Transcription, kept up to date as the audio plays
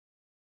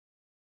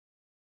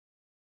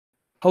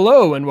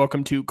Hello and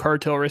welcome to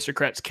Cartel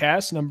Aristocrats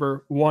cast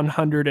number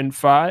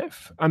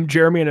 105. I'm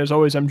Jeremy, and as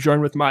always, I'm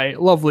joined with my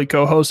lovely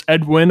co-host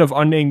Edwin of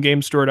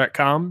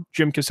UnnamedGameStore.com,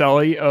 Jim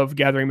Caselli of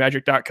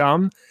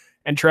GatheringMagic.com,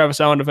 and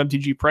Travis Allen of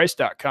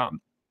MTGPrice.com.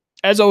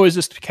 As always,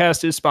 this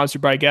cast is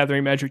sponsored by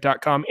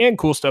GatheringMagic.com and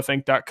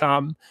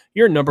CoolStuffInc.com,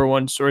 your number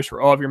one source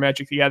for all of your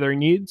Magic the Gathering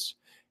needs,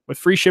 with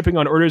free shipping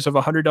on orders of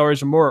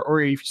 $100 or more,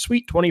 or a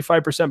sweet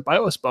 25% buy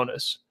list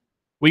bonus.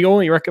 We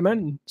only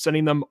recommend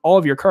sending them all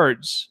of your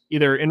cards,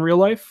 either in real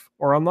life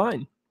or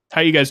online.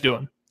 How you guys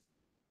doing?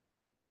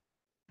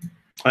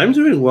 I'm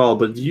doing well,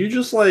 but do you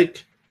just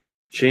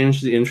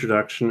change the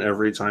introduction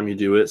every time you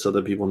do it so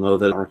that people know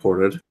that it's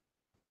recorded?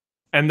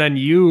 And then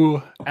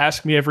you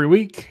ask me every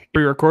week,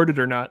 pre-recorded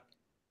or not?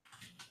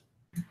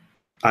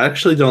 I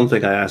actually don't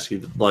think I ask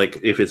you,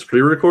 if it's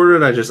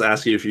pre-recorded, I just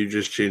ask you if you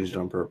just changed it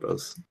on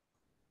purpose.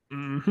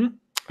 Mm-hmm. How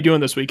you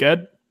doing this week,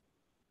 Ed?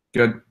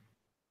 Good.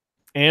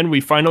 And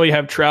we finally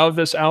have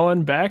Travis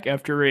Allen back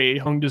after a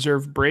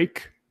long-deserved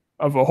break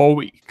of a whole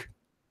week.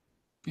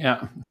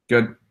 Yeah,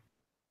 good.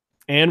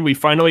 And we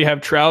finally have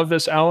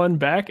Travis Allen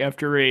back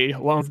after a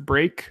long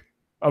break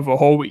of a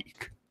whole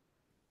week.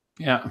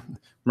 Yeah,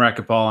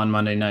 racquetball on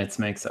Monday nights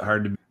makes it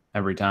hard to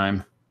every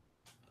time.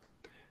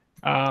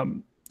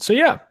 So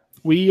yeah,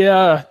 we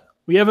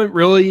haven't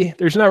really.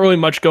 There's not really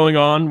much going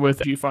on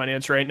with G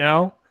Finance right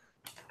now.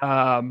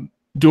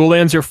 Dual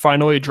lands are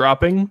finally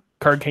dropping.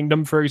 Card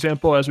Kingdom, for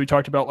example, as we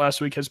talked about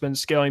last week, has been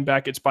scaling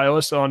back its buy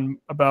list on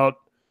about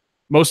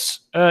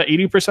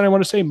 80%, I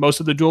want to say. Most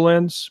of the dual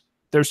lands,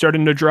 they're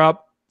starting to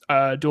drop.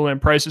 Dual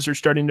land prices are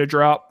starting to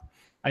drop.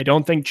 I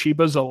don't think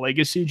Chiba's a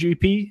legacy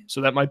GP,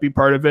 so that might be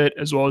part of it,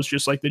 as well as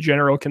just the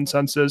general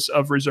consensus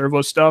of reserve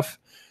list stuff.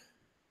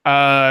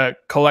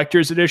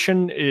 Collector's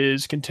Edition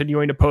is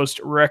continuing to post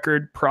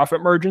record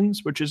profit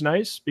margins, which is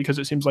nice because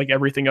it seems like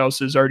everything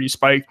else is already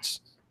spiked.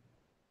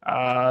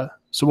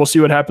 So we'll see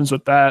what happens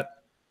with that.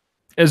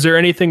 Is there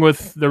anything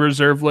with the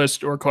reserve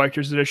list or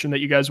collector's edition that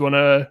you guys want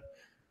to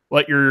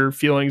let your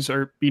feelings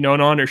or be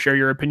known on or share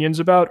your opinions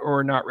about,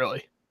 or not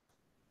really?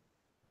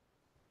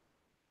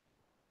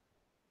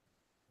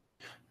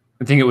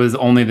 I think it was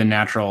only the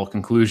natural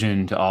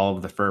conclusion to all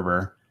of the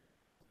fervor.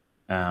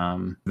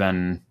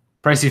 Been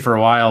pricey for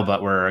a while,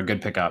 but we're a good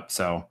pickup.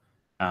 So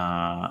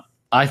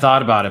I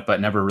thought about it,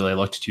 but never really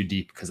looked too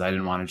deep because I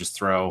didn't want to just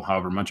throw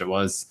however much it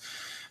was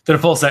that a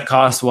full set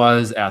cost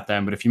was at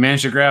them. But if you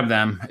manage to grab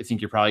them, I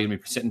think you're probably going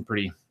to be sitting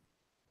pretty.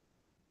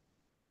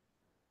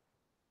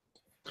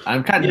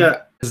 I'm kind of.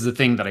 This is the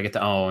thing that I get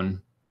to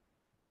own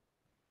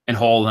and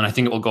hold, and I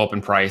think it will go up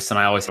in price, and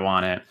I always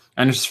want it.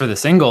 And just for the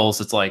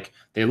singles, it's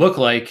they look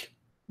like,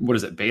 what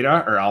is it,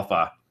 beta or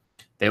alpha?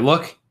 They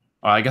look,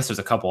 well, I guess there's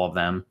a couple of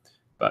them,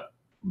 but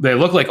they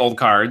look like old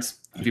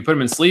cards. If you put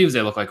them in sleeves,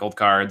 they look like old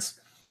cards.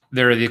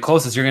 They're the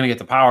closest you're going to get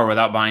to power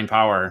without buying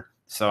power.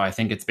 So I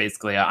think it's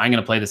basically, I'm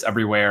going to play this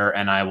everywhere,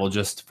 and I will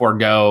just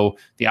forego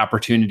the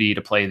opportunity to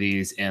play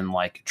these in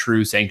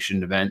true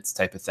sanctioned events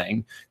type of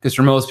thing. Because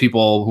for most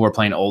people who are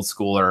playing old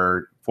school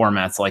or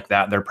formats like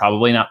that, they're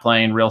probably not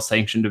playing real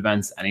sanctioned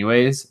events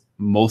anyways,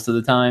 most of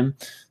the time.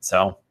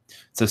 So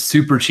it's a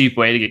super cheap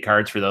way to get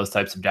cards for those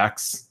types of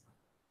decks.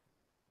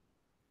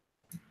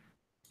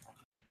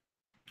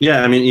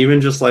 Yeah, I mean, even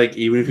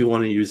if you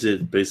want to use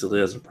it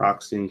basically as a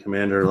proxy in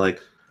Commander,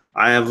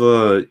 I have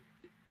a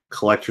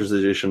collector's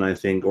edition, I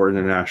think, or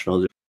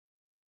international.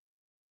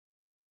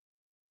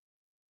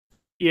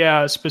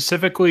 Yeah,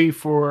 specifically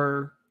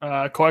for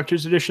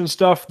collector's edition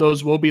stuff,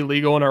 those will be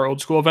legal in our old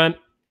school event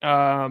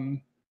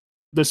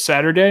this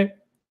Saturday.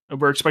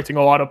 We're expecting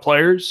a lot of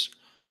players.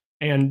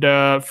 And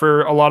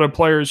for a lot of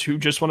players who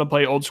just want to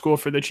play old school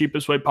for the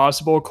cheapest way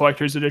possible,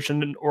 collector's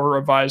edition or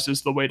revised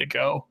is the way to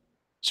go.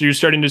 So you're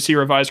starting to see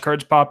revised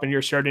cards pop, and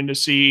you're starting to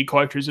see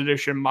collector's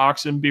edition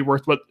mocks and be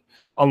worth what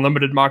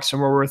unlimited mocks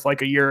were worth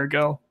a year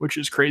ago, which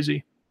is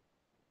crazy.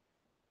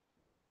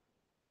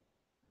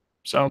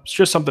 So it's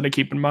just something to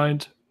keep in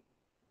mind.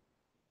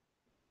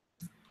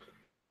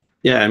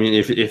 Yeah, I mean,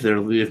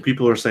 if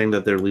people are saying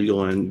that they're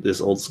legal in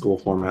this old school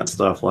format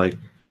stuff, it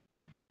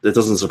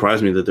doesn't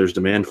surprise me that there's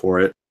demand for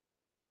it.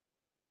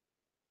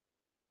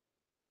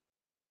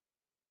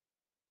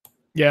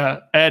 Yeah,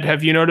 Ed,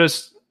 have you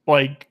noticed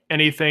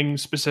anything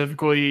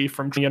specifically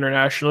from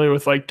internationally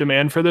with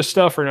demand for this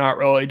stuff, or not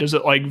really? Does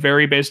it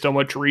vary based on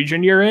which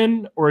region you're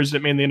in, or is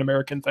it mainly an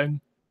American thing?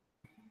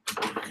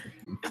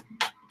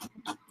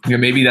 Yeah,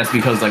 maybe that's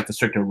because the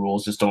stricter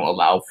rules just don't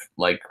allow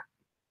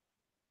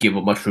give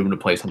it much room to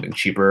play something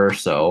cheaper.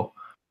 So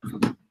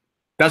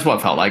that's what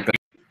it felt like.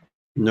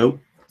 Nope.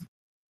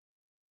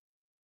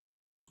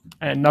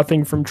 And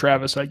nothing from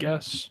Travis, I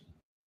guess.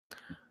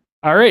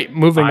 All right,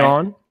 moving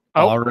on.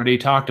 Already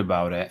talked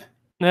about it.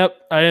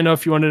 Yep. I didn't know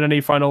if you wanted any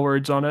final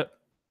words on it.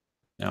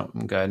 No,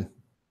 I'm good.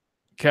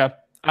 Okay.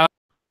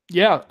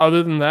 Yeah,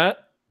 other than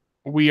that,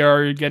 we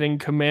are getting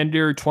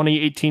Commander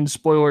 2018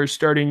 spoilers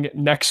starting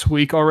next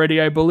week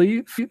already, I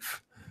believe.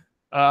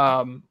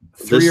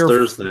 This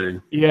Thursday.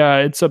 Yeah,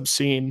 it's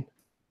obscene.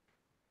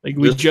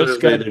 We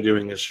just got, they're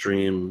doing a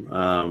stream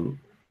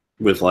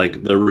with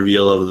like the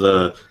reveal of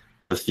the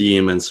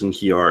theme and some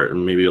key art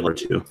and maybe a or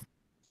two.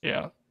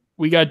 Yeah.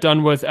 We got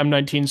done with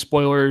M19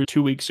 spoiler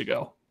 2 weeks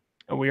ago,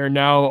 and we are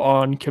now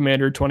on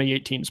Commander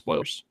 2018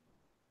 spoilers.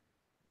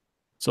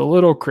 It's a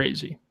little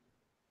crazy.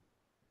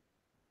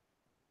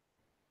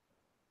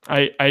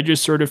 I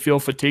just sort of feel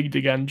fatigued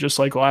again, just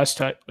like last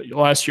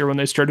year when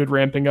they started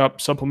ramping up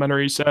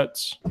supplementary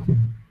sets,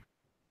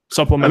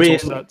 supplemental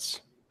sets.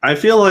 I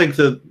feel like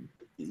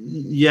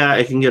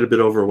it can get a bit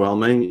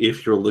overwhelming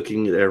if you're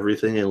looking at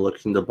everything and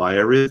looking to buy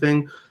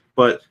everything.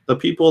 But the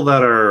people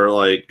that are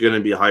like going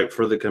to be hyped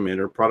for the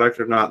Commander product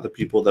are not the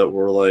people that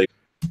were like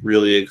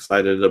really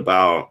excited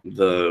about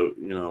the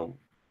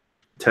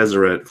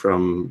Tezzeret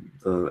from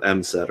the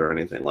M set or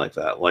anything like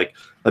that. Like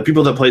the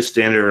people that play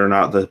Standard are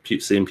not the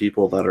same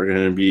people that are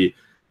going to be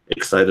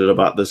excited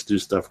about this new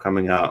stuff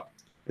coming out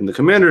in the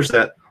Commander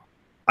set.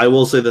 I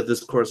will say that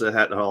this course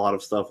had a lot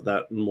of stuff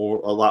that a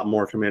lot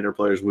more Commander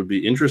players would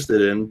be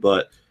interested in,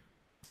 but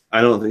I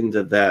don't think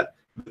that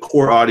the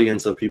core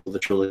audience of people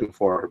that you're looking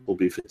for will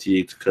be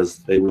fatigued because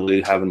they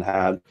really haven't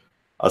had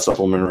a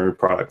supplementary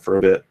product for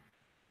a bit.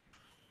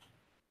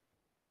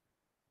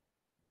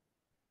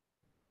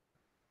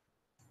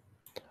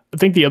 I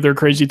think the other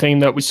crazy thing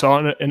that we saw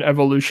in an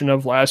evolution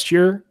of last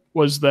year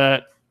was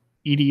that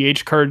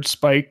EDH cards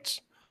spiked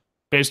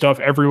based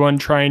off everyone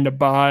trying to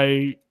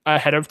buy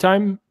ahead of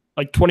time.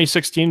 Like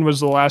 2016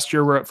 was the last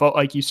year where it felt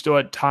like you still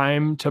had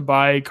time to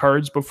buy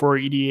cards before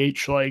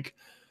EDH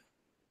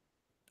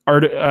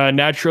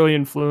naturally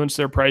influenced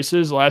their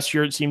prices. Last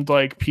year, it seemed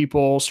like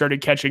people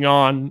started catching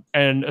on,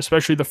 and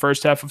especially the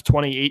first half of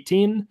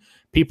 2018,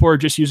 people are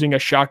just using a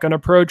shotgun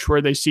approach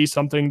where they see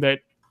something that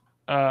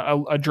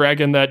a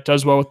dragon that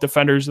does well with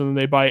defenders, and then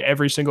they buy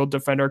every single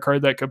defender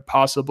card that could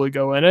possibly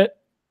go in it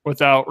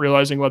without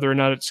realizing whether or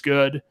not it's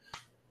good.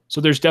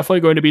 So there's definitely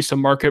going to be some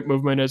market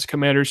movement as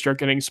commanders start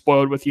getting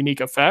spoiled with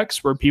unique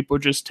effects where people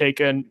just take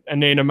an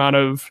innate amount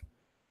of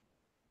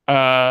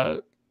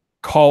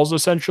calls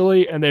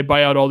essentially, and they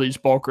buy out all these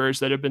bulkers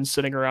that have been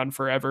sitting around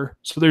forever.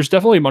 So there's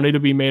definitely money to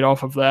be made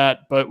off of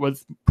that. But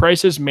with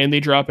prices mainly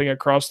dropping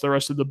across the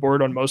rest of the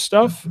board on most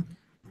stuff,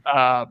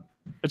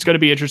 it's going to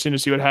be interesting to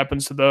see what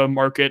happens to the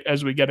market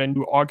as we get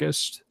into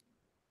August.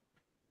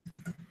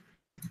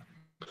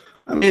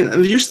 I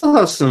mean, you still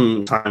have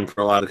some time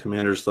for a lot of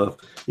Commander stuff.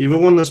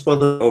 Even when this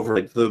split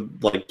over,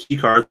 the key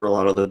cards for a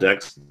lot of the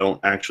decks don't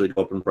actually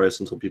go up in price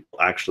until people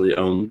actually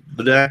own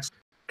the decks.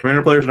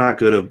 Commander players are not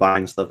good at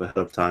buying stuff ahead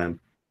of time,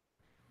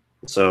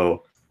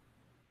 so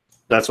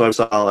that's why we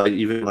saw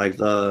even with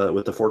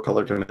the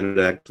 4-color Commander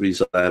deck, we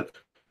saw that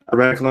a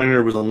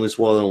Recliner was only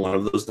spoiled in one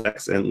of those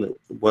decks and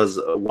it was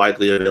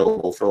widely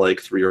available for like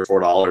 $3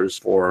 or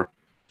 $4 for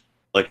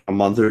like a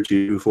month or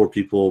two before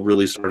people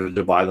really started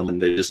to buy them,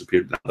 and they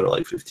disappeared. Now they're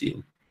like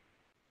 15.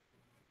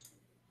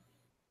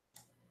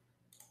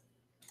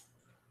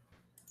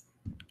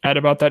 Add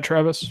about that,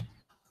 Travis?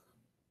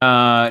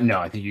 No,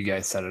 I think you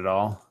guys said it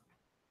all.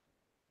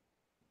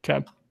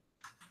 Okay.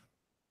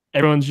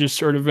 Everyone's just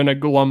sort of in a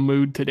glum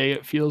mood today,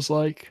 it feels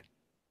like.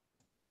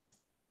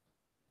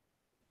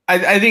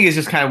 I think it's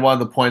just kind of one of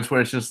the points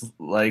where it's just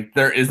like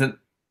there isn't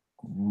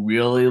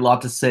really a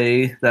lot to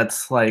say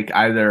that's like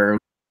either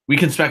we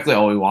can speculate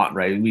all we want,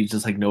 right? We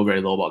just know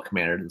very little about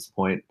Commander at this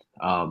point.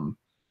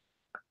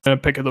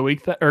 Pick of the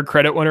week or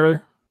credit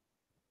winner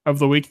of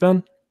the week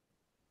then?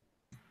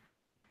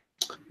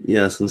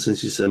 Yes, and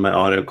since you said my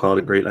audio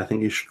quality great, I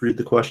think you should read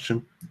the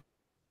question.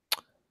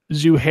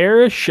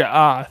 Zuhair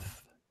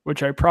Sha'ath,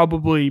 which I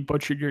probably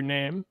butchered your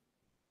name.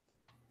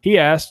 He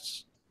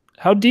asks,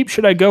 how deep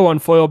should I go on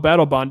foil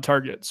battle bond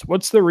targets?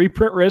 What's the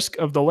reprint risk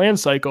of the land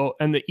cycle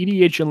and the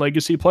EDH and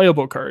legacy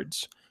playable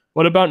cards?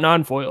 What about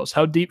non-foils?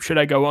 How deep should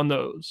I go on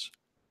those?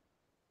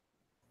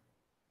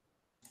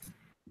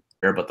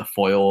 But the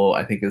foil,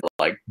 I think, is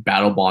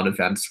battle bond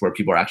events where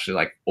people are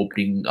actually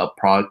opening up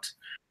product.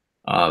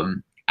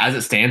 As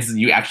it stands,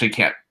 you actually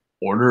can't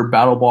order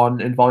battle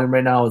bond in volume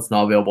right now. It's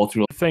not available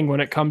through. The thing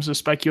when it comes to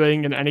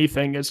speculating in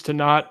anything is to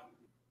not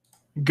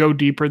go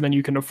deeper than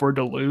you can afford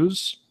to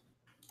lose.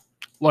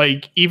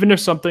 Even if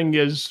something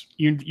is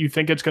you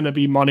think it's going to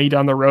be money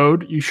down the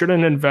road, you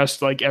shouldn't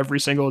invest every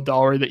single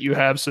dollar that you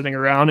have sitting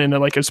around in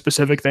a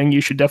specific thing.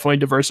 You should definitely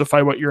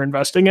diversify what you're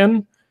investing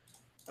in.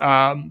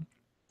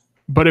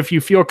 But if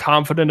you feel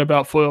confident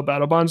about foil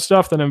battle bond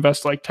stuff, then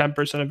invest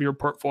 10% of your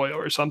portfolio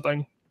or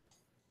something.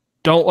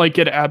 Don't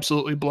get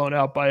absolutely blown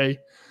out by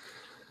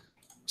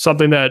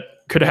something that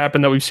could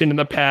happen that we've seen in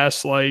the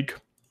past,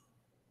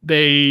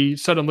 they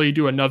suddenly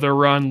do another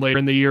run later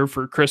in the year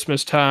for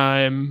Christmas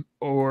time,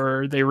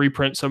 or they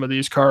reprint some of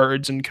these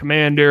cards in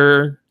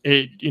Commander.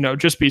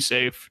 Just be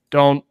safe.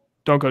 Don't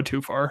go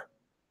too far.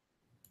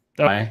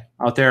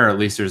 Out there, or at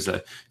least it's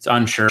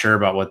unsure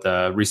about what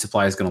the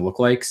resupply is going to look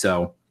like.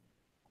 So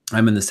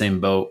I'm in the same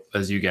boat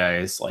as you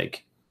guys.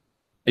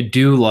 I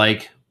do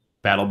like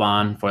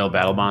foil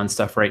battle bond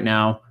stuff right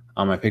now.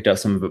 I picked up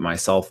some of it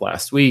myself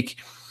last week.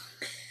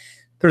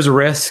 There's a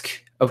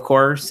risk, of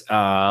course,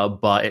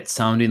 but it's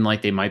sounding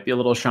like they might be a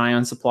little shy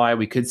on supply.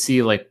 We could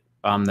see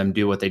them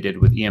do what they did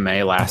with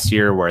EMA last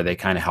year, where they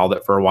kind of held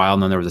it for a while,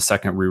 and then there was a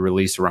second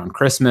re-release around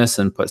Christmas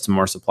and put some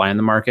more supply in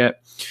the market.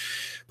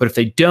 But if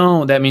they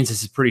don't, that means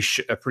this is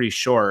pretty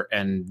short,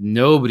 and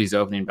nobody's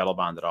opening Battle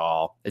Bond at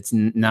all. It's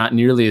not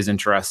nearly as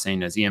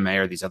interesting as EMA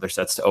or these other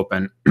sets to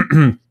open.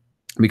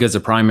 Because the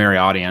primary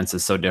audience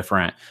is so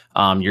different.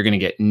 You're going to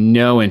get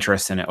no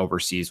interest in it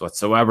overseas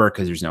whatsoever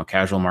because there's no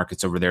casual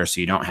markets over there. So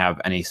you don't have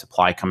any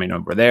supply coming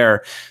over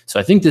there. So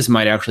I think this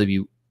might actually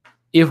be,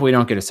 if we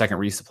don't get a second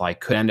resupply,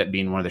 could end up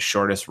being one of the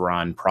shortest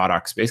run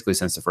products basically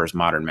since the first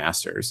Modern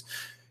Masters.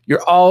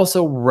 You're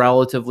also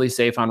relatively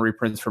safe on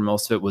reprints for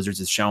most of it. Wizards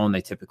has shown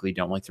they typically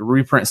don't like to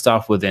reprint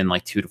stuff within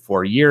like 2 to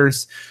 4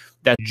 years.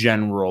 That's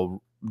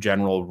general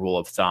rule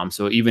of thumb.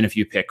 So even if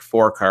you pick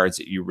 4 cards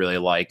that you really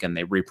like and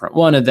they reprint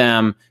one of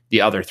them, the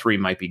other 3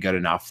 might be good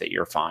enough that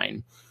you're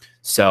fine.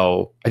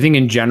 So I think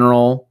in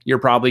general, you're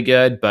probably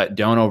good, but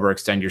don't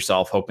overextend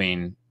yourself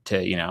hoping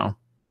to,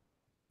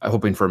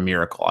 hoping for a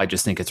miracle. I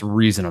just think it's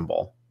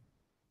reasonable.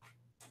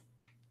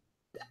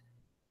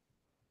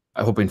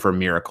 Hoping for a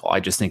miracle. I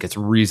just think it's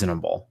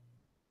reasonable.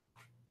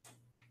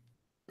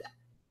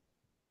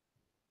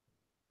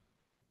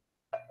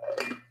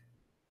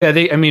 Yeah,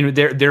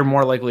 they're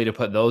more likely to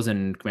put those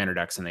in commander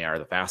decks than they are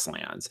the fast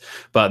lands,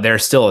 but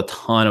there's still a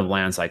ton of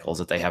land cycles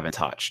that they haven't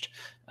touched.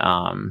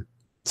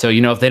 So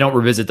if they don't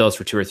revisit those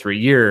for 2 or 3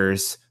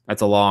 years,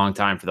 that's a long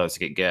time for those to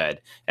get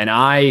good. And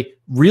I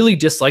really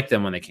disliked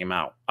them when they came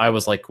out. I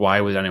was like, why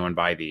would anyone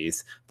buy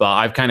these? But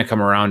I've kind of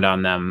come around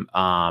on them,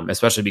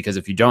 especially because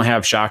if you don't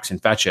have shocks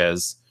and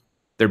fetches,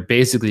 they're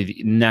basically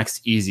the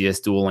next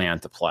easiest dual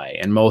land to play.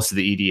 And most of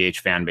the EDH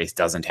fan base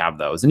doesn't have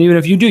those. And even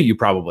if you do, you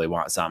probably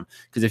want some.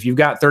 Because if you've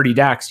got 30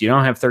 decks, you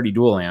don't have 30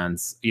 dual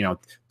lands,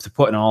 to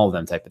put in all of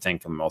them type of thing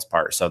for the most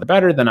part. So they're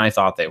better than I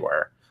thought they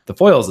were. The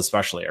foils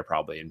especially are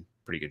probably in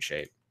pretty good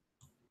shape.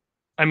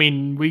 I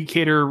mean, we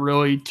cater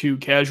really to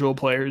casual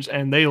players,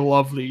 and they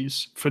love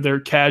these for their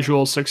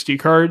casual 60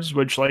 cards,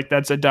 which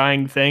that's a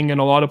dying thing in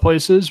a lot of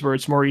places where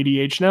it's more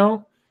EDH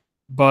now.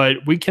 But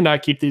we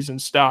cannot keep these in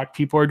stock.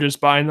 People are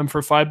just buying them for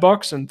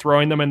 $5 and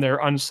throwing them in their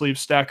unsleeved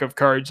stack of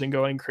cards and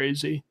going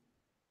crazy.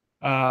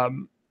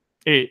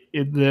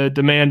 The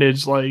demand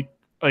is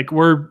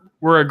we're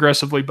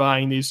aggressively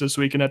buying these this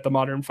weekend at the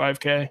Modern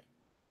 5K.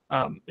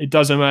 It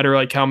doesn't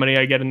matter how many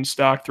I get in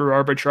stock through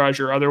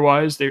arbitrage or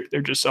otherwise.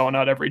 They're just selling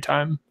out every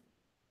time.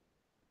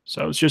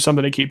 So it's just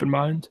something to keep in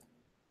mind.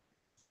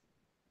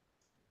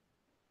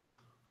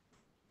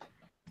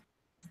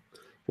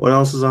 What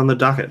else is on the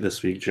docket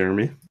this week,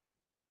 Jeremy?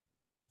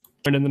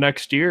 In the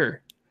next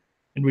year.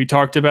 And we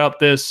talked about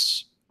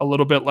this a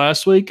little bit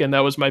last week, and that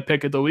was my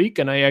pick of the week,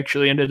 and I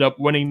actually ended up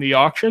winning the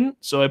auction,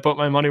 so I put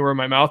my money where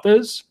my mouth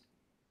is.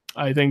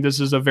 I think this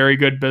is a very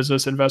good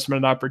business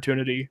investment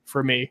opportunity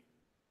for me.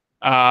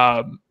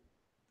 I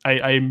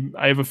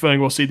have a feeling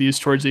we'll see these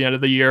towards the end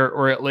of the year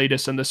or at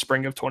latest in the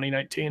spring of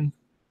 2019.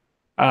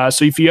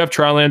 So if you have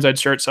trial lands, I'd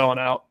start selling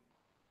out.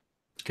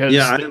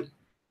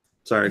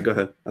 Sorry, go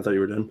ahead. I thought you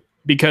were done.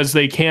 Because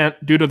they can't,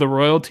 due to the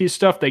royalty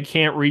stuff, they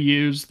can't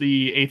reuse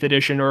the 8th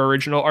edition or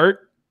original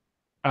art.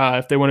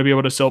 If they want to be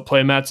able to sell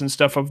playmats and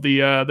stuff of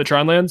the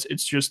Tron lands,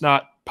 it's just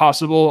not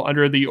possible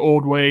under the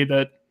old way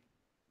that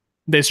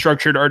they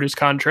structured artist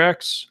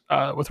contracts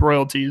with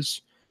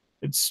royalties.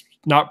 It's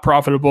not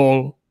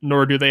profitable,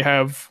 nor do they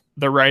have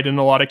the right in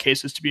a lot of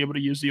cases to be able to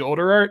use the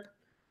older art.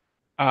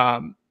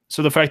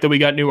 So the fact that we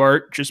got new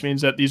art just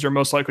means that these are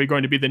most likely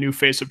going to be the new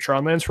face of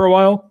Tron lands for a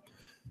while.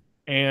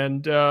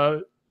 And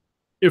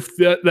if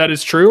that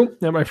is true,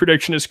 and my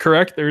prediction is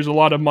correct, there's a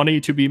lot of money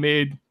to be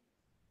made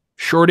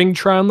shorting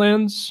Tron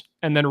lands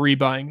and then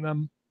rebuying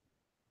them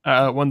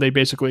when they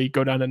basically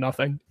go down to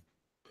nothing.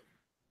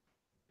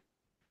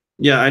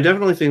 Yeah, I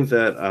definitely think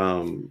that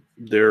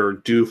they're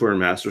due for a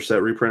master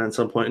set reprint at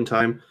some point in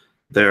time.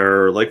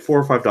 They're like $4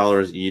 or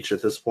 $5 each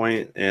at this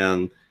point,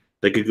 and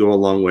they could go a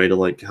long way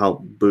to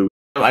help boost.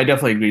 I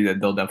definitely agree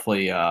that they'll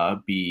definitely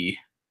be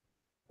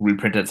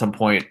reprinted at some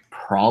point,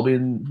 probably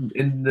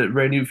in the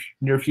very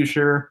near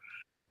future.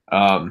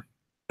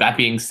 That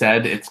being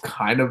said, it's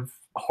kind of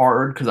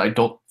hard because I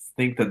don't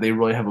think that they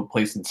really have a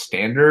place in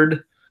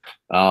standard.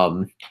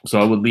 So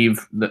I would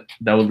leave that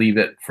would leave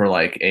it for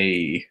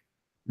a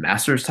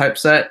Masters type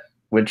set,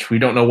 which we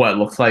don't know what it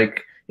looks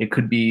like. It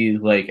could be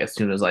as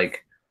soon as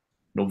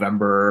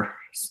November,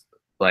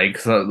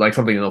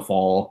 something in the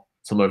fall,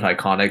 similar to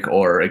Iconic,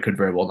 or it could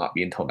very well not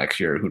be until next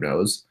year. Who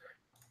knows?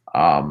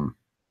 That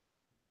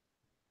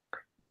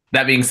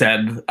being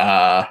said,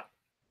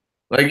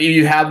 if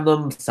you have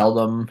them, sell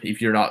them.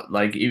 If you're not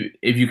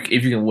if you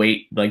can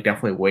wait,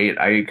 definitely wait.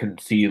 I can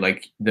see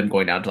them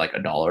going down to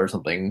 $1 or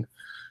something.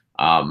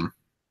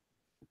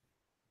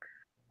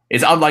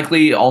 It's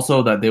unlikely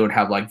also that they would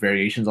have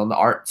variations on the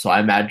art. So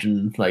I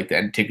imagine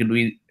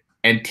the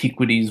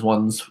antiquities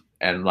ones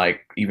and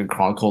even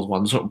Chronicles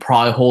ones would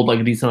probably hold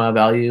a decent amount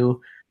of value.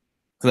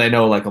 Because I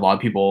know a lot of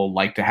people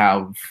like to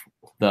have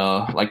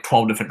the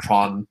 12 different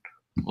Tron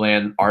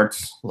land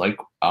arts,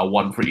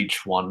 one for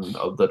each one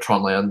of the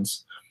Tron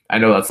lands. I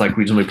know that's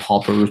reasonably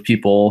popular with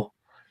people.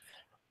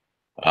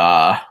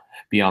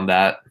 beyond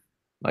that,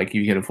 like if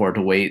you can afford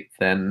to wait,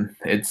 then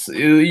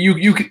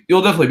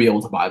you'll definitely be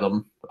able to buy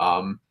them.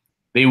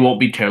 They won't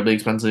be terribly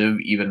expensive,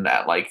 even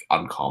at like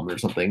uncommon or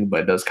something,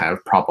 but it does kind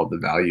of prop up the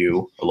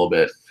value a little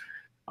bit.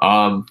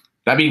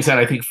 That being said,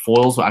 I think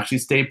foils will actually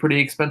stay pretty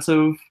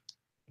expensive.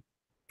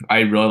 I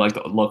really like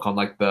the look on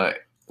like the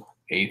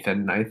 8th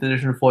and 9th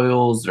edition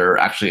foils. They're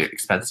actually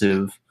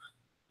expensive.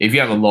 If you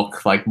have a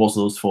look, like most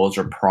of those foils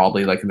are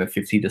probably like in the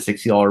 $50 to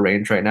 $60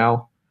 range right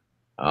now.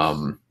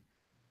 And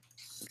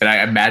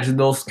I imagine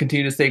they'll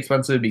continue to stay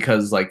expensive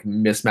because like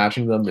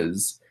mismatching them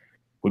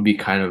would be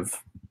kind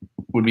of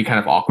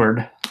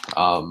awkward.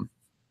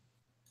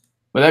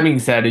 But that being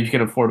said, if you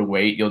can afford to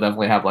wait, you'll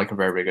definitely have like a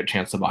very, very good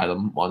chance to buy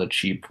them on the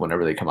cheap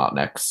whenever they come out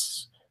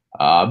next.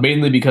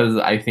 Mainly because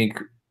I think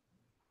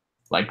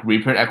like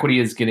reprint equity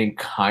is getting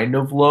kind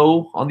of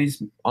low on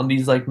these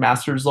like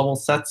Masters level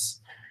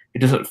sets. It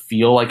doesn't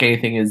feel like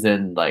anything is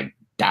in like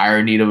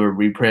dire need of a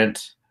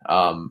reprint.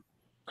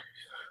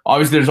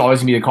 Obviously, there's always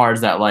gonna be the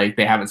cards that like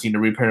they haven't seen a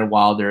reprint in a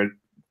while. They're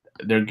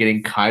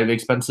getting kind of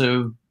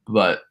expensive,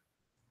 but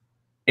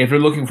if you're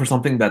looking for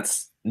something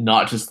that's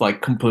not just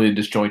like completely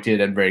disjointed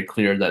and very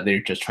clear that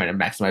they're just trying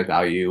to maximize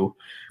value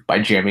by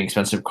jamming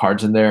expensive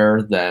cards in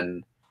there,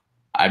 then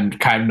I'm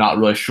kind of not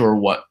really sure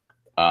what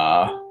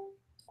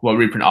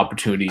reprint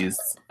opportunities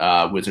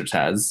Wizards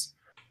has.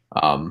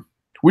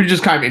 Which is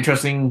just kind of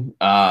interesting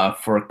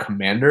for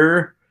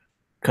Commander,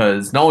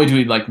 because not only do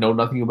we like know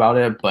nothing about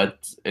it,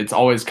 but it's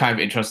always kind of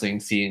interesting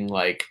seeing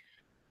like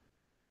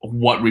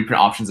what reprint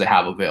options they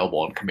have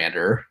available in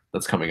Commander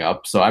that's coming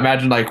up. So I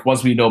imagine like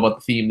once we know about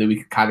the theme, then we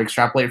can kind of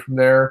extrapolate from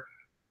there.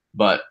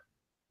 But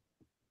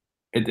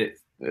it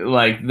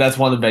like that's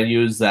one of the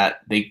venues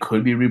that they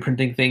could be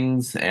reprinting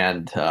things,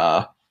 and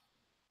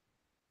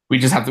we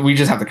just have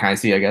to kind of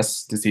see, I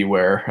guess, to see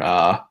where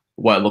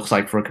what it looks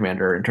like for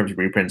Commander in terms of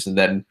reprints, and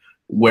then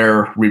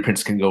where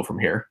reprints can go from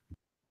here.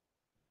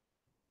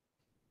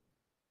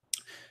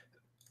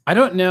 I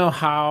don't know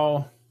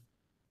how.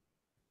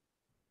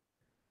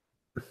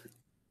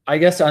 I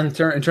guess in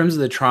terms of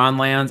the Tron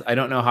lands, I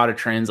don't know how to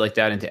translate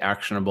that into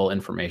actionable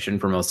information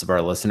for most of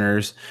our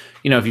listeners.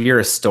 You know, if you're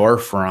a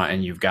storefront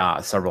and you've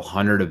got several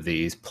hundred of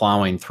these,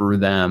 plowing through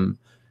them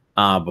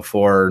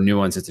before new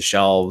ones hit the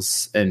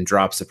shelves and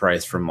drops the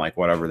price from like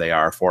whatever they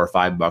are, $4 or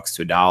 $5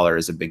 to $1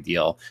 is a big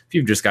deal. If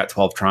you've just got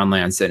 12 Tron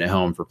lands sitting at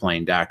home for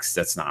playing decks,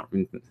 it's not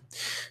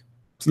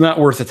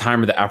worth the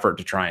time or the effort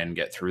to try and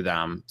get through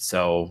them.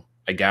 So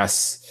I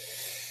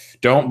guess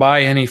don't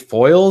buy any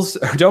foils,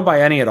 or don't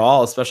buy any at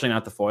all, especially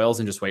not the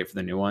foils, and just wait for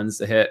the new ones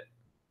to hit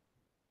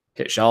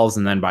shelves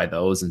and then buy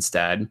those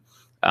instead.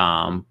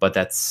 But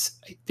that's,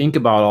 I think,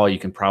 about all you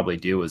can probably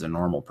do as a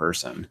normal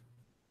person.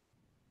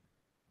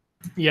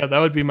 Yeah, that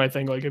would be my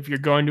thing. Like if you're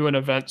going to an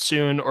event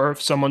soon, or if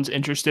someone's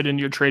interested in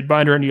your trade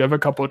binder and you have a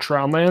couple of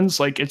Tron lands,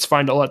 like it's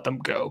fine to let them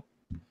go.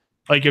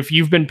 Like if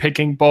you've been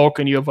picking bulk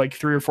and you have like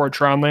 3 or 4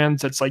 Tron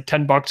lands, that's like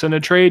 $10 in a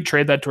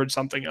trade that towards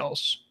something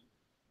else.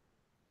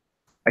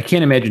 I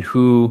can't imagine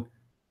who.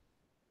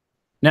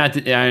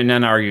 I'm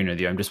not arguing with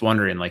you. I'm just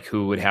wondering, like,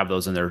 who would have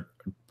those in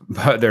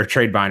their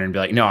trade binder and be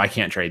like, no, I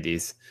can't trade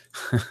these.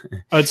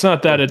 It's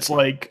not that. It's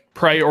like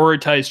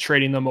prioritize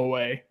trading them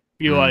away.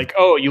 Be like,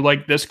 oh, you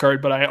like this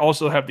card, but I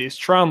also have these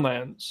Tron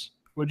lands.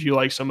 Would you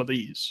like some of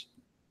these?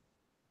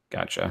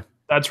 Gotcha.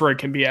 That's where it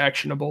can be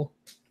actionable.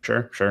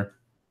 Sure.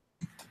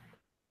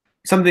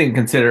 Something to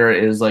consider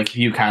is like if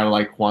you kind of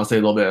like want to stay a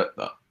little bit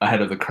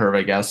ahead of the curve,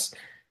 I guess,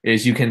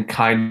 is you can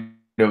kind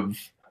of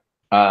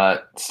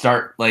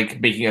start like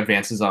making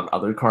advances on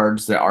other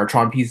cards that are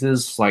Tron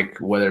pieces, like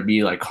whether it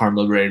be like Harm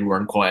Liberated,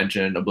 Wormcoil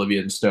Engine,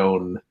 Oblivion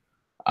Stone.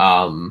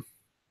 What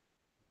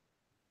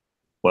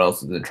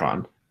else is in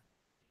Tron?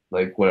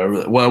 Like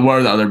whatever. What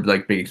are the other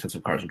like big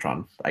expensive cards in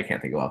Tron? I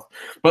can't think of.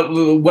 But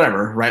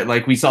whatever, right?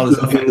 Like we saw this.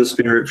 The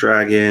Spirit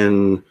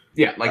Dragon.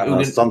 Yeah,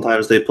 like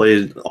sometimes they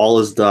play All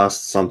Is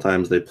Dust.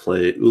 Sometimes they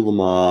play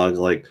Ulamog,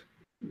 like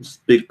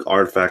big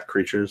artifact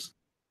creatures.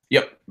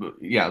 Yep.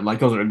 Yeah, like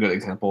those are good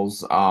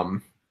examples.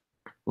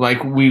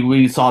 Like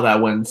we saw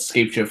that when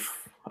Scapeshift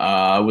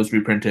was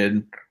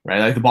reprinted, right?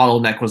 Like the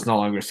bottleneck was no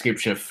longer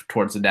Scapeshift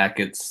towards the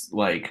deck. It's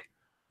like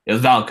it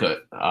was Valakut.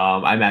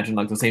 I imagine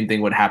like the same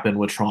thing would happen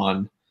with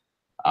Tron.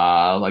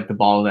 Like the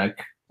bottleneck,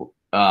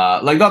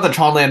 like not that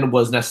Tron land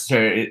was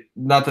necessary,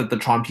 not that the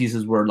Tron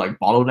pieces were like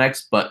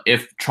bottlenecks, but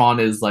if Tron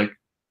is like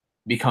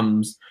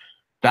becomes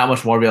that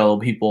much more available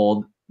to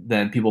people,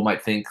 then people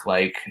might think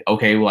like,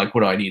 okay, well, like what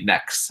do I need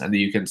next? And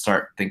then you can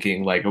start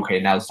thinking like, okay,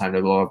 now's the time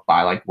to go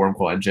buy like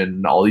Wormcoil Engine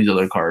and all these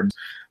other cards.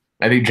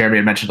 I think Jeremy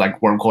had mentioned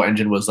like Wormcoil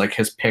Engine was like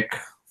his pick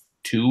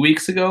 2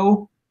 weeks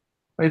ago,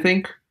 I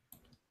think.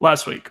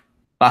 Last week.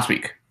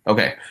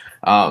 Okay.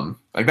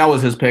 Like that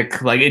was his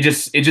pick. Like it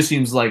just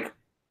seems like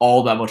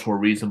all that much more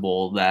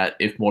reasonable that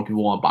if more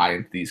people want to buy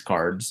into these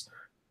cards,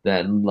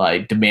 then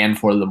like demand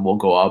for them will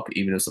go up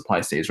even if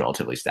supply stays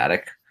relatively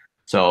static.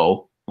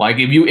 So like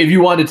if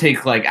you want to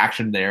take like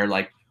action there,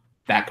 like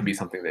that could be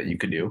something that you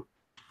could do.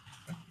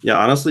 Yeah,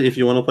 honestly, if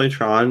you want to play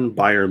Tron,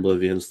 buy your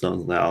Oblivion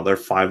Stones now. They're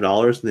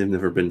 $5 and they've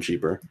never been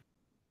cheaper.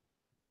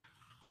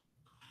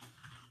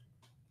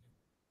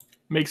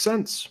 Makes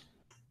sense.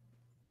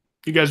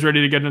 You guys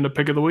ready to get into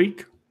pick of the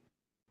week?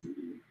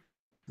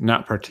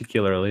 Not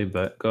particularly,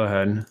 but go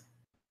ahead.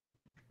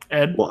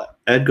 Ed? Well,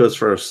 Ed goes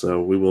first,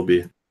 so we will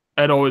be.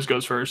 Ed always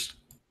goes first.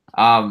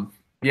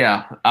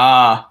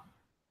 Yeah.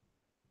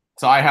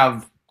 So I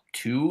have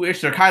two-ish.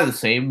 They're kind of the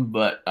same,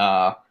 but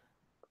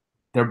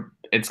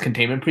it's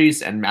Containment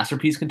Priest and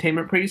Masterpiece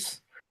Containment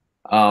Priest.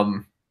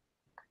 Depending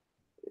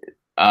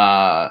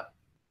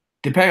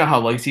on how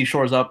Legacy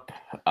shores up,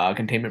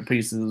 Containment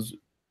Priest is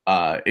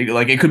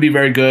it could be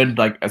very good,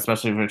 like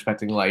especially if we're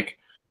expecting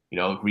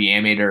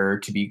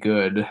Reanimator to be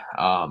good,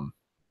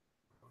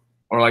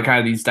 or like kind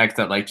of these decks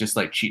that just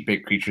cheat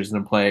big creatures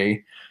into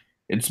play.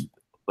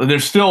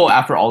 There's still,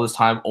 after all this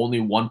time, only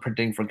one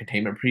printing for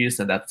Containment Priest,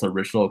 and that's the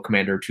original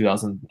Commander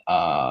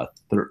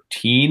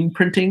 2013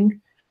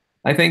 printing,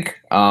 I think.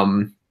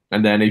 And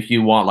then if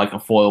you want a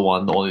foil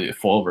one, the only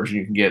foil version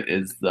you can get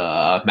is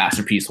the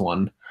Masterpiece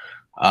one.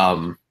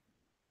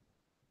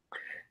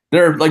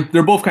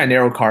 They're both kind of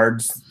narrow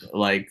cards.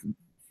 Like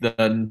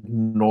the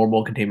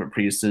normal Containment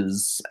Priest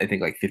is, I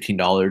think,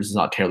 $15. It's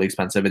not terribly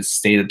expensive. It's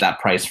stayed at that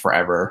price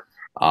forever.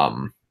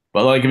 But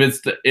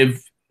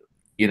if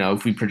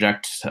we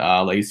project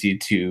Legacy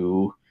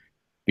to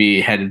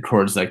be headed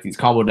towards these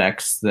combo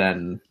decks,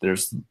 then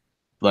there's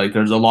a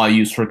lot of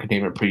use for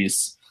Containment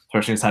Priests,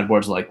 especially in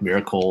sideboards like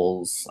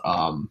Miracles,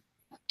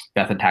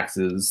 Death and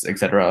Taxes,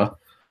 etc.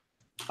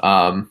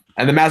 And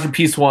the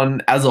Masterpiece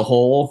one as a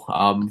whole,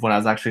 when I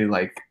was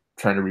actually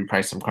trying to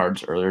reprice some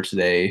cards earlier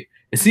today,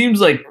 it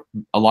seems like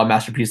a lot of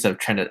Masterpieces have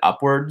trended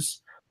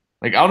upwards.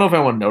 I don't know if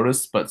anyone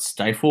noticed, but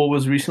Stifle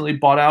was recently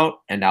bought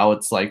out, and now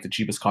it's the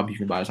cheapest copy you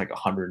can buy is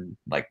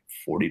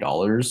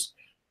 $140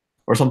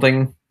 or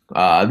something.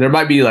 There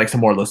might be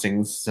some more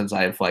listings since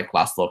I've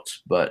last looked,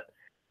 but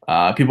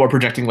people are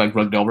projecting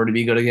Rug Delver to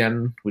be good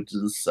again, which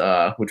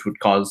would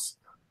cause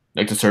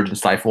to surge in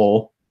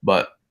Stifle.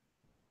 But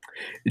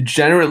it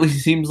generally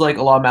seems like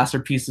a lot of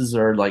Masterpieces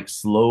are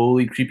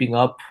slowly creeping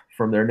up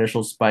from their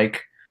initial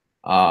spike.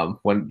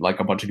 When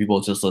a bunch of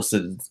people just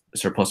listed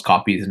surplus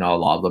copies, and now a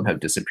lot of them have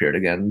disappeared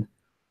again.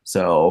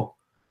 So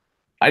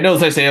I know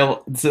I say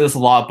this a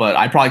lot, but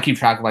I probably keep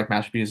track of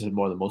Masterpieces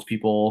more than most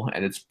people,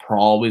 and it's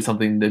probably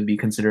something to be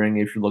considering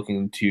if you're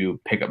looking to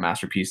pick up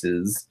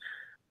Masterpieces,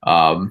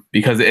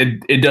 because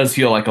it does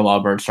feel like a lot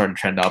of birds starting to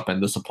trend up,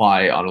 and the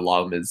supply on a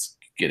lot of them is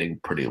getting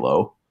pretty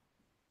low.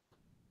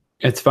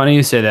 It's funny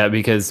you say that,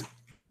 because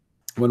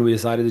when we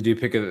decided to do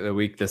pick of the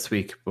week this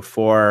week,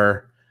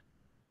 before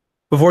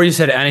you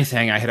said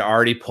anything, I had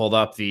already pulled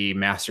up the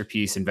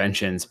Masterpiece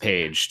Inventions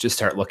page to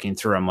start looking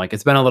through them.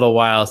 It's been a little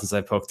while since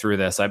I poked through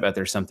this. I bet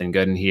there's something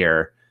good in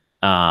here.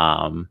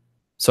 So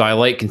I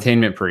like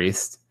Containment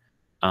Priest,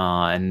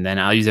 and then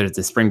I'll use it as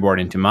a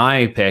springboard into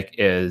my pick.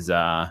 Is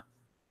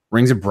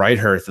Rings of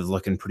Brighthearth is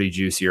looking pretty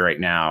juicy right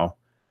now.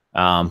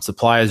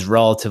 Supply is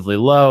relatively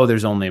low.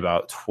 There's only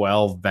about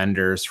 12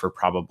 vendors for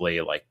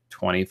probably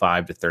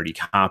 25 to 30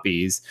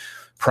 copies.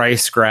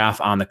 Price graph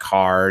on the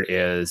card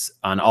is,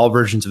 on all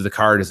versions of the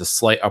card, is a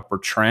slight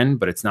upward trend,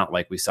 but it's not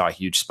like we saw a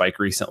huge spike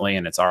recently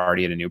and it's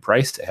already at a new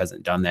price. It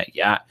hasn't done that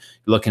yet.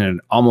 You're looking at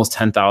almost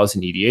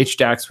 10,000 EDH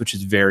decks, which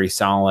is very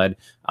solid.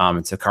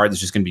 It's a card that's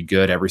just going to be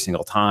good every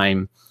single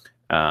time.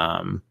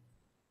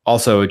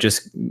 Also,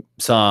 just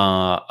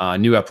saw a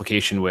new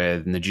application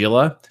with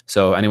Najila.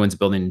 So anyone's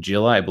building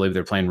Najila, I believe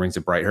they're playing Rings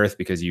of Brighthearth,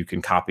 because you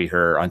can copy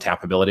her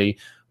untap ability,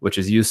 which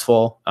is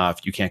useful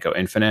if you can't go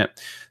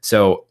infinite.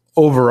 So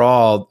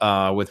overall,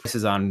 with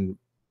prices on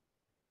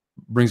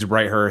Rings of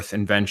Brighthearth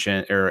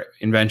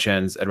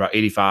inventions at about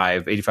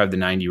 85 to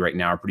 90 right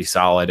now are pretty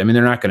solid. I mean,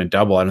 they're not going to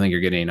double. I don't think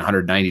you're getting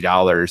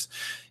 $190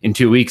 in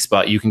 2 weeks,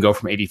 but you can go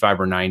from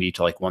 85 or 90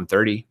 to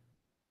 130.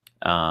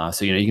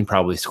 So you can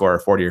probably score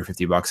 40 or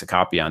 $50 a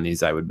copy on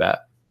these, I would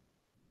bet.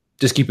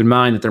 Just keep in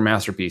mind that they're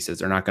masterpieces.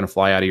 They're not going to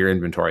fly out of your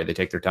inventory. They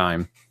take their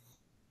time.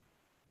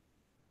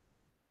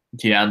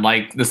 Yeah, and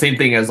the same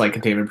thing as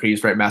Containment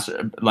Priest, right?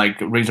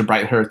 Rings of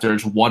Brighthearth,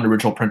 there's one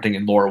original printing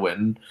in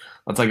Lorwyn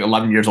that's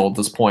 11 years old at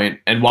this point.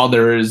 And while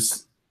there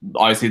is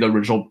obviously the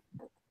original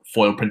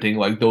foil printing,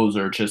 those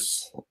are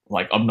just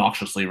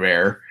obnoxiously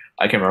rare.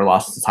 I can't remember the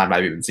last time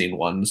I've even seen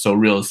one. So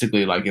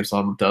realistically, if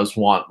someone does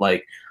want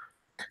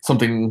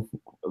something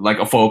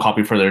a foil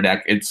copy for their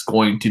deck, it's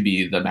going to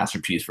be the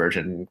Masterpiece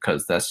version,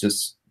 because that's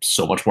just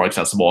so much more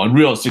accessible. And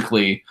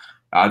realistically,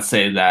 I'd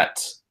say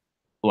that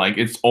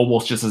it's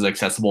almost just as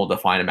accessible to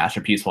find a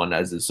Masterpiece one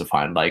as is to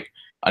find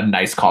a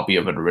nice copy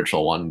of an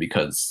original one,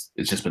 because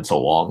it's just been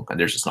so long and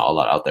there's just not a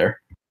lot out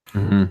there.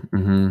 Mm-hmm,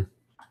 mm-hmm.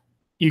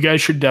 You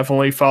guys should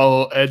definitely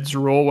follow Ed's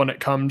rule when it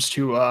comes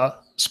to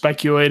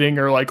speculating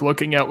or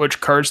looking at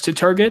which cards to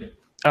target.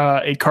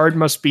 A card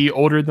must be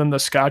older than the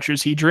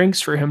scotches he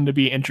drinks for him to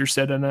be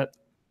interested in it.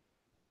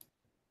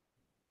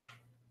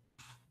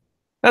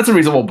 That's a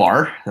reasonable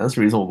bar.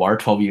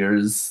 12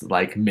 years,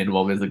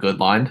 minimum, is a good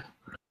line.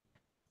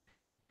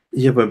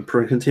 Yeah, but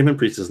Containment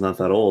Priest is not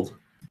that old.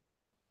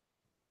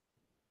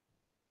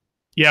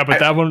 Yeah, but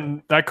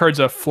that card's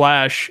a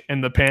flash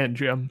in the pan,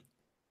 Jim.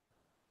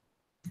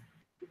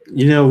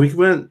 You know, we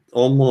went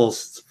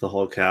almost the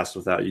whole cast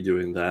without you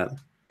doing that.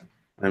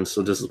 I'm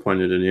so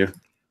disappointed in you.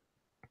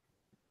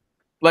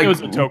 Like It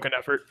was a token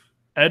effort.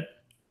 Ed?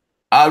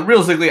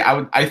 realistically,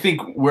 I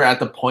think we're at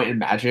the point in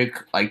Magic,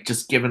 like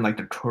just given like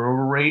the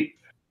turnover rate.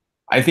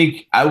 I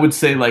think I would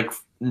say like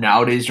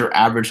nowadays your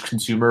average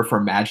consumer for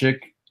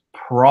Magic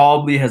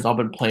probably has not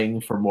been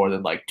playing for more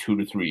than like 2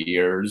 to 3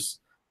 years.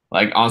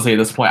 Like honestly, at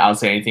this point, I would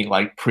say anything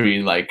like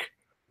pre like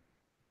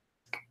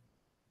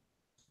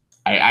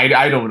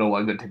I don't know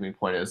what a good tipping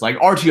point is. Like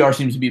RTR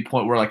seems to be a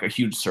point where like a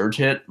huge surge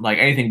hit. Like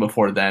anything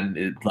before then,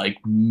 it like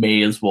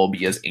may as well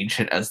be as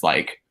ancient as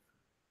like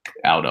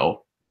I don't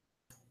know,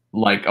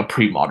 like a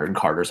pre-modern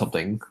card or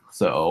something.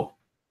 So,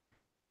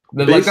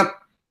 like that.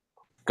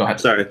 Go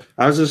ahead. Sorry,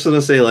 I was just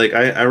gonna say, like,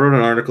 I wrote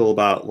an article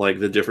about like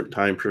the different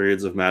time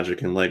periods of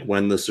Magic and like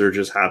when the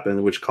surges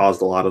happened, which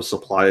caused a lot of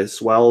supply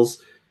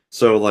swells.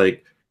 So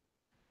like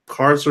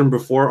cards from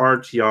before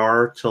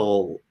RTR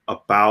till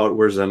about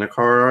where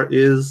Zendikar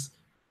is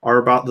are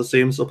about the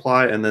same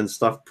supply, and then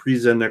stuff pre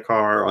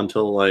Zendikar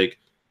until like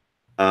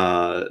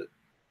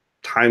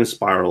Time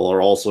Spiral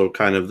are also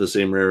kind of the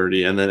same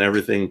rarity, and then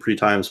everything pre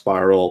Time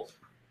Spiral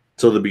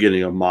till the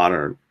beginning of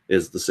Modern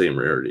is the same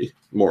rarity,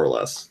 more or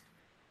less.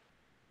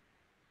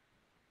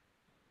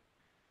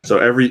 So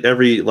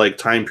every like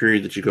time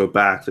period that you go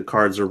back, the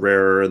cards are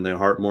rarer and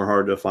they're more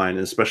hard to find,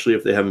 especially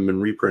if they haven't been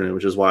reprinted,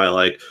 which is why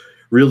like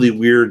really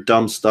weird,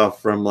 dumb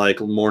stuff from like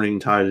Morning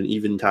Tide and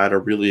Eventide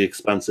are really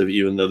expensive,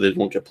 even though they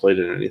won't get played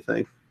in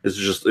anything. It's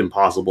just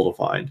impossible to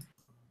find.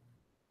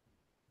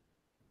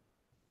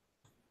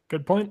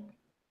 Good point.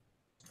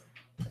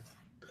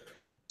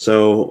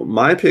 So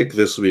my pick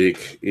this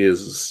week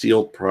is a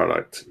sealed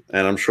product,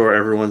 and I'm sure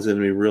everyone's going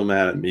to be real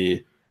mad at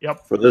me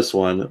for this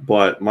one,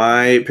 but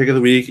my pick of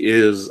the week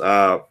is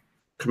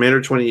Commander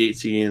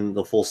 2018,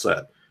 the full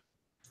set.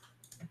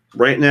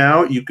 Right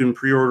now, you can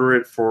pre-order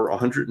it for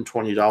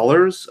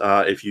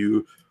 $120 if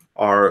you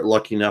are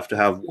lucky enough to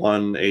have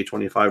won a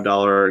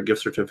 $25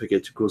 gift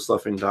certificate to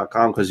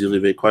coolstuffing.com because you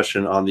leave a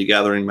question on the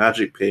Gathering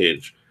Magic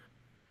page.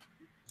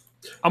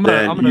 I'm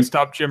gonna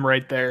stop Jim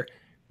right there.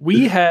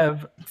 We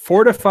have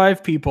 4 to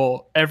 5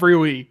 people every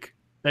week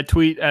that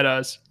tweet at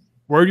us,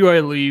 where do I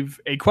leave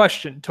a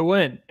question to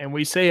win? And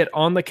we say it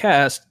on the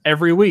cast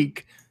every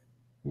week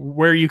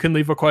where you can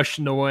leave a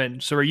question to win.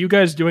 So are you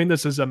guys doing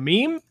this as a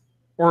meme,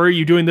 or are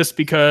you doing this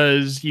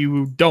because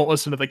you don't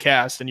listen to the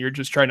cast and you're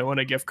just trying to win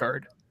a gift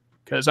card?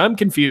 Because I'm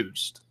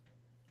confused.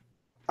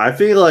 I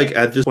feel like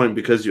at this point,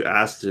 because you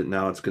asked it,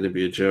 now it's going to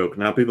be a joke.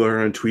 Now people are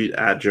going to tweet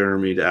at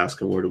Jeremy to ask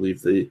him where to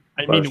leave the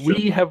question. I mean,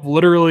 we have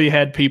literally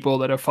had people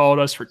that have followed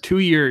us for 2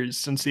 years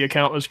since the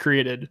account was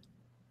created.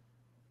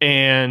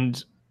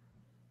 And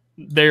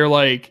they're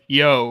like,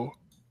 yo,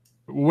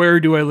 where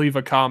do I leave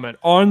a comment?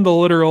 On the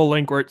literal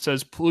link where it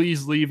says,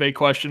 please leave a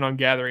question on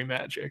Gathering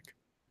Magic.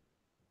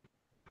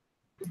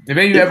 If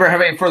any of you ever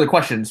have any further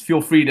questions, feel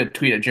free to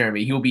tweet at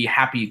Jeremy. He'll be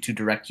happy to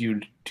direct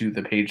you to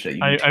the page that you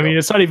need to I mean,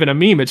 it's not even a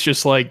meme. It's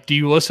just like, do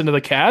you listen to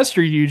the cast,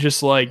 or do you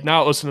just like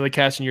not listen to the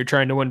cast and you're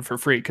trying to win for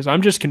free? Because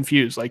I'm just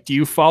confused. Like, do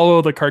you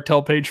follow the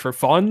Cartel page for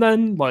fun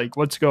then? Like,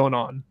 what's going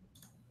on?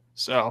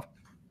 So.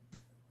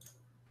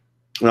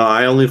 No,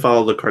 I only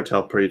follow the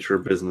Cartel page for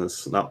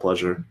business, not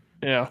pleasure.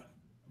 Yeah.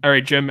 All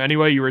right, Jim.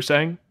 Anyway, you were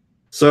saying?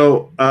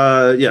 So,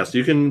 yes,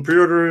 you can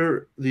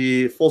pre-order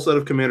the full set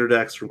of Commander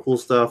decks from Cool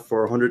Stuff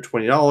for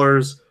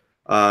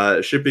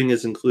 $120. Shipping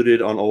is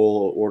included on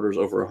all orders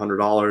over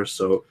 $100,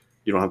 so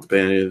you don't have to pay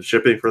any of the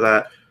shipping for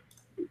that.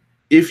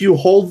 If you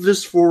hold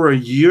this for a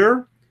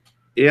year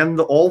and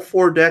all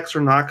 4 decks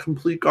are not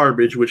complete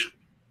garbage, which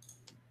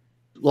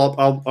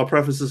I'll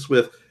preface this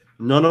with,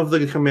 none of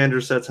the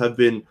Commander sets have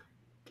been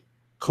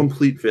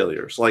complete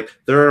failures. Like,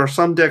 there are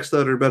some decks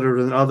that are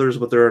better than others,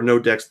 but there are no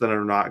decks that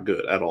are not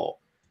good at all.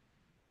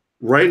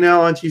 Right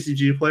now on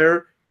TCG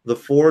Player, the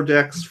 4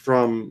 decks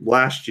from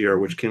last year,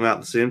 which came out at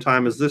the same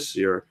time as this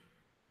year,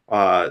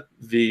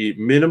 the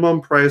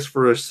minimum price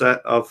for a set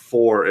of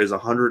 4 is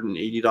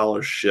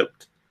 $180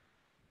 shipped.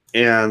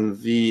 And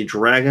the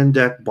Dragon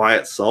deck by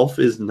itself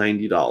is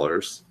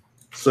 $90.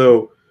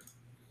 So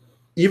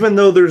even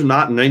though there's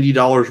not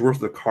 $90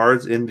 worth of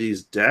cards in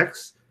these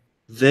decks,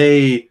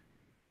 they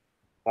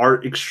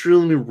are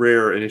extremely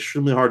rare and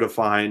extremely hard to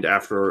find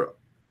after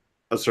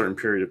a certain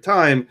period of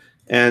time.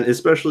 And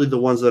especially the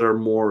ones that are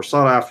more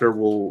sought after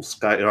will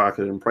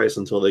skyrocket in price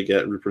until they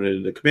get reprinted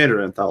into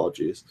Commander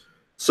anthologies.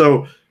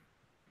 So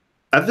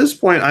at this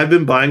point, I've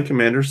been buying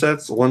Commander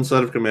sets, 1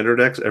 set of Commander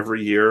decks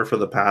every year for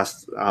the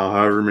past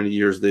however many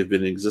years they've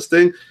been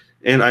existing,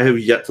 and I have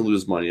yet to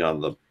lose money on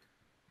them.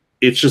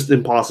 It's just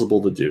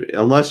impossible to do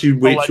unless you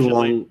wait too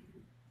long.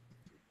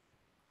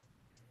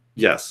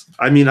 Yes.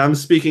 I mean, I'm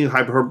speaking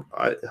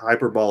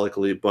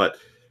hyperbolically, but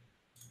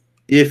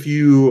if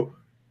you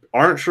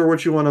aren't sure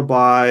what you want to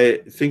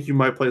buy, think you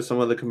might play some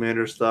of the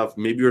Commander stuff,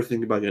 maybe you're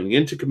thinking about getting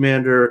into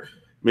Commander,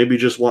 maybe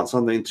just want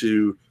something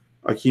to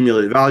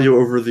accumulate value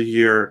over the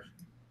year,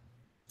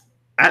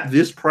 at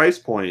this price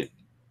point,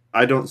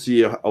 I don't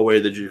see a way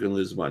that you can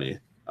lose money.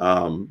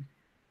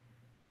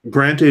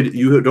 Granted,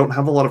 you don't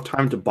have a lot of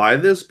time to buy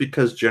this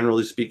because,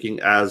 generally speaking,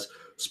 as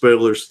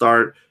spoilers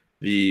start,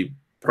 the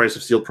price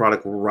of sealed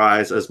product will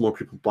rise as more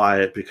people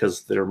buy it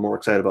because they're more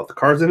excited about the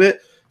cards in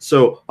it.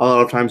 So a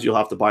lot of times you'll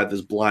have to buy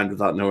this blind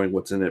without knowing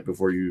what's in it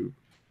before you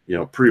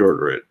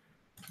pre-order it.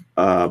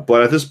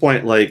 But at this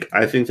point, like,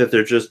 I think that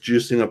they're just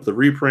juicing up the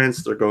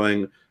reprints. They're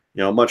going,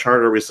 much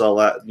harder. We saw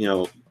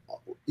that,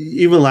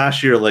 even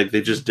last year, like,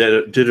 they just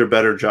did a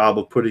better job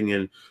of putting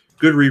in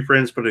good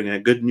reprints, putting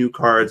in good new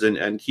cards,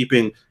 and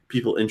keeping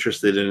people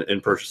interested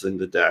in purchasing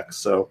the deck.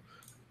 So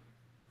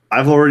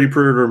I've already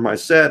pre-ordered my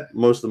set.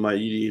 Most of my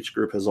EDH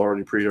group has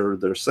already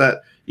pre-ordered their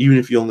set. Even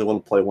if you only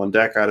want to play one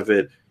deck out of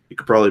it, you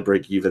could probably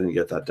break even and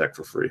get that deck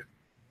for free.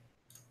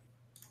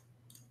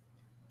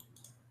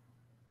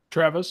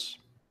 Travis?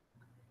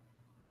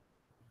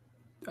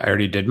 I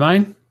already did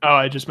mine. Oh,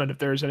 I just meant if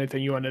there was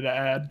anything you wanted to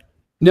add.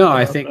 No,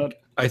 I think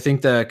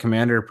the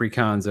Commander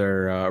precons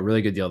are a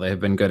really good deal. They have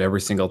been good every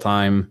single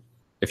time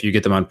if you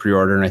get them on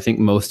pre-order. And I think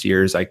most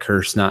years I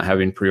curse not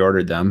having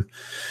pre-ordered them.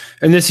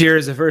 And this year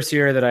is the first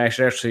year that I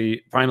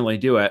actually finally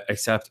do it,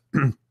 except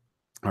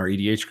our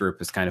EDH group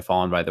has kind of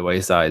fallen by the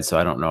wayside. So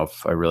I don't know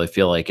if I really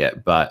feel like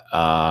it. But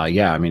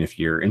yeah, I mean, if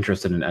you're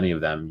interested in any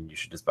of them, you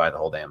should just buy the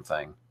whole damn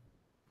thing.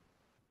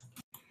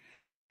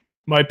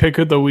 My pick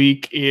of the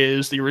week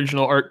is the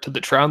original art to the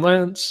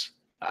Tronlands.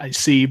 I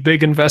see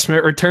big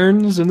investment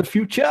returns in the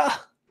future.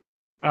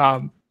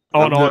 I'm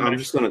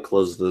just going to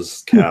close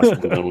this cast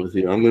and done with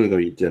you. I'm going to go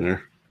eat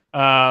dinner.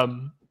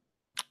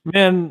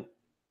 Man,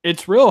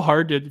 it's real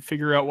hard to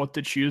figure out what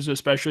to choose,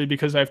 especially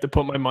because I have to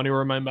put my money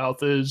where my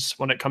mouth is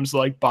when it comes to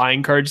like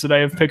buying cards that I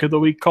have pick of the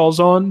week calls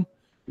on.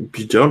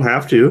 You don't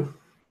have to.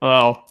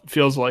 Well, it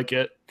feels like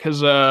it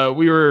because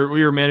we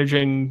were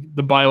managing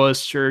the buy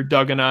list, or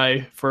Doug and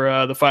I,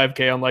 for the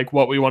 5K on like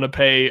what we want to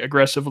pay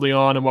aggressively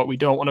on and what we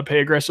don't want to pay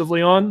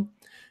aggressively on.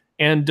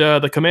 And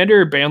the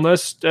Commander ban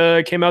list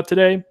came out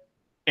today,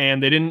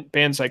 and they didn't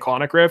ban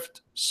Cyclonic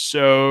Rift.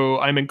 So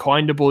I'm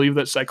inclined to believe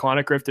that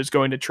Cyclonic Rift is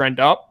going to trend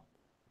up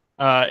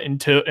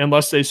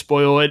unless they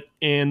spoil it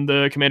in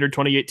the Commander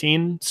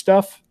 2018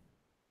 stuff.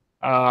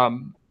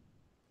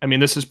 I mean,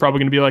 this is probably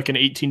going to be like an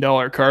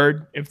 $18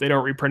 card if they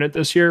don't reprint it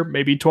this year,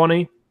 maybe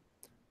 20,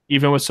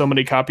 even with so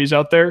many copies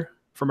out there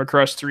from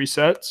across 3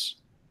 sets.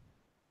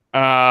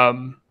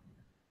 But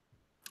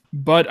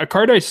a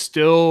card I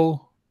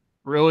still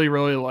really,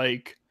 really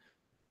like,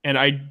 and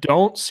I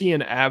don't see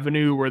an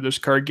avenue where this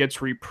card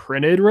gets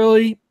reprinted,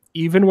 really,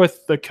 even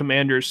with the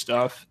Commander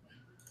stuff.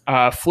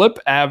 Flip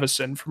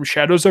Avacyn from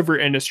Shadows over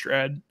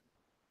Innistrad.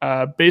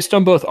 Based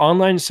on both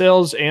online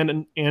sales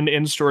and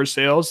in-store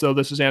sales, though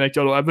this is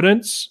anecdotal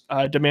evidence,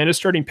 demand is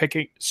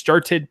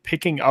started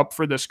picking up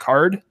for this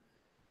card.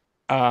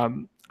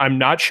 I'm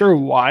not sure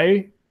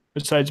why,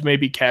 besides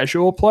maybe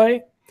casual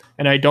play,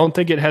 and I don't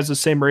think it has the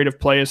same rate of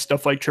play as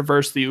stuff like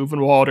Traverse the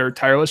Uvenwald or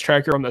Tireless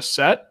Tracker on the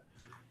set.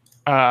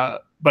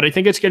 But I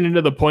think it's getting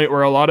to the point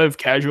where a lot of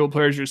casual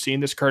players are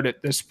seeing this card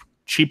at this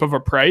cheap of a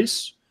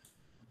price,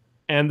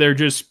 and they're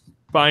just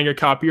buying a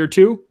copy or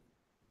two.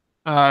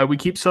 We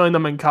keep selling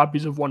them in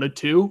copies of 1 to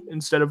 2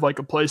 instead of like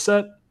a play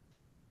set.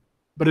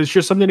 But it's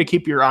just something to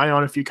keep your eye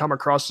on if you come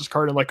across this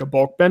card in like a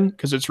bulk bin,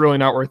 because it's really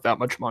not worth that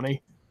much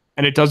money.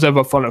 And it does have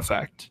a fun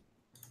effect.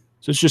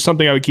 So it's just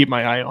something I would keep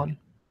my eye on.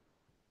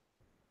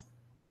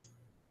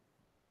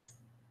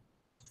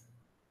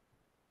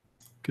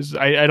 Because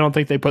I don't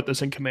think they put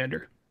this in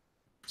Commander.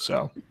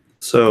 So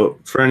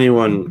for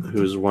anyone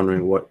who's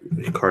wondering what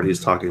card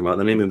he's talking about,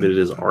 the name of it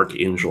is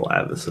Archangel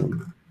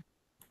Avacyn.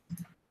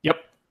 Yep.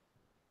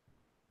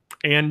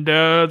 And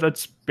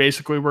that's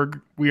basically where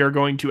we are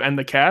going to end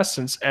the cast,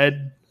 since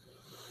Ed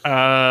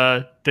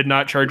did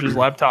not charge his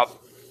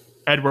laptop.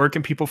 Ed, where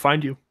can people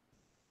find you?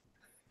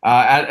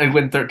 At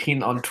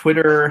Edwin13 on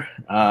Twitter.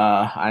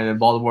 I'm in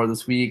Baltimore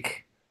this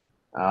week.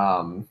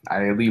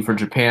 I leave for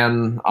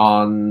Japan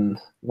on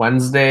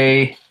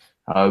Wednesday.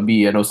 I'll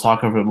be in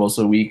Osaka for most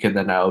of the week, and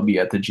then I'll be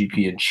at the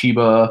GP in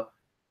Chiba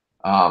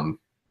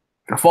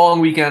the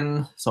following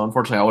weekend. So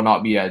unfortunately, I will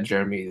not be at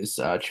Jeremy's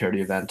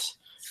charity event.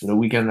 The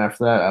weekend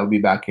after that, I'll be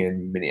back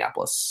in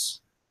Minneapolis.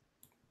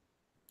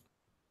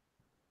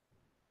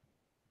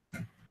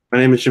 My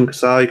name is Jim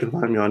Casale. You can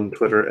find me on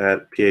Twitter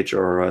at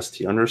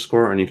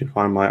PHRST_, and you can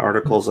find my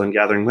articles on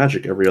Gathering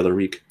Magic every other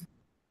week.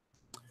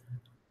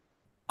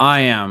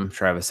 I am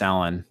Travis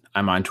Allen.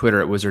 I'm on Twitter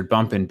at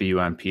WizardBumpin,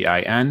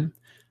 BUMPIN.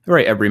 I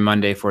write every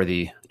Monday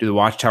do the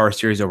Watchtower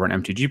series over on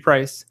MTG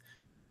Price.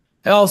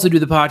 I also do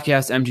the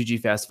podcast MTG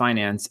Fast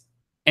Finance,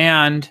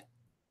 and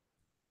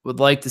would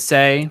like to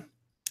say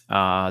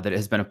that it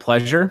has been a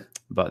pleasure,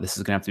 but this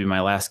is going to have to be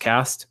my last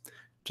cast.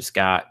 Just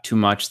got too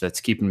much that's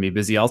keeping me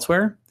busy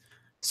elsewhere.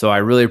 So I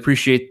really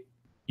appreciate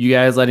you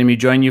guys letting me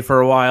join you for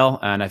a while,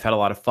 and I've had a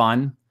lot of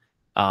fun.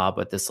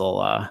 But this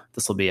will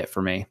be it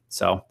for me.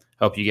 So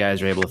hope you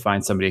guys are able to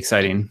find somebody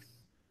exciting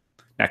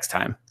next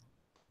time.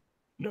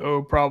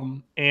 No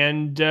problem.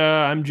 And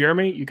I'm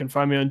Jeremy. You can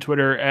find me on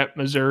Twitter at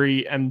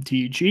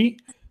MissouriMTG.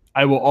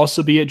 I will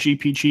also be at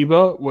GP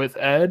Chiba with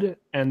Ed,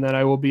 and then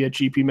I will be at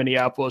GP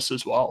Minneapolis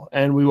as well.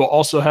 And we will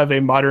also have a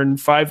Modern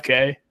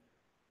 5K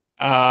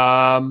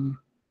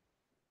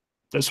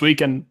this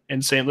weekend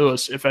in St.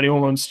 Louis if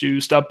anyone wants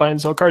to stop by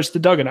and sell cars to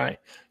Doug and I.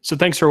 So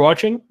thanks for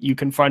watching. You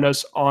can find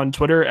us on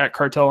Twitter at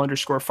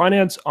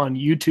cartel_finance, on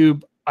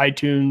YouTube,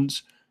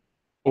 iTunes,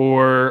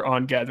 or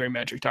on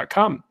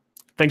gatheringmagic.com.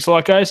 Thanks a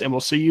lot, guys, and we'll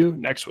see you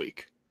next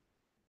week.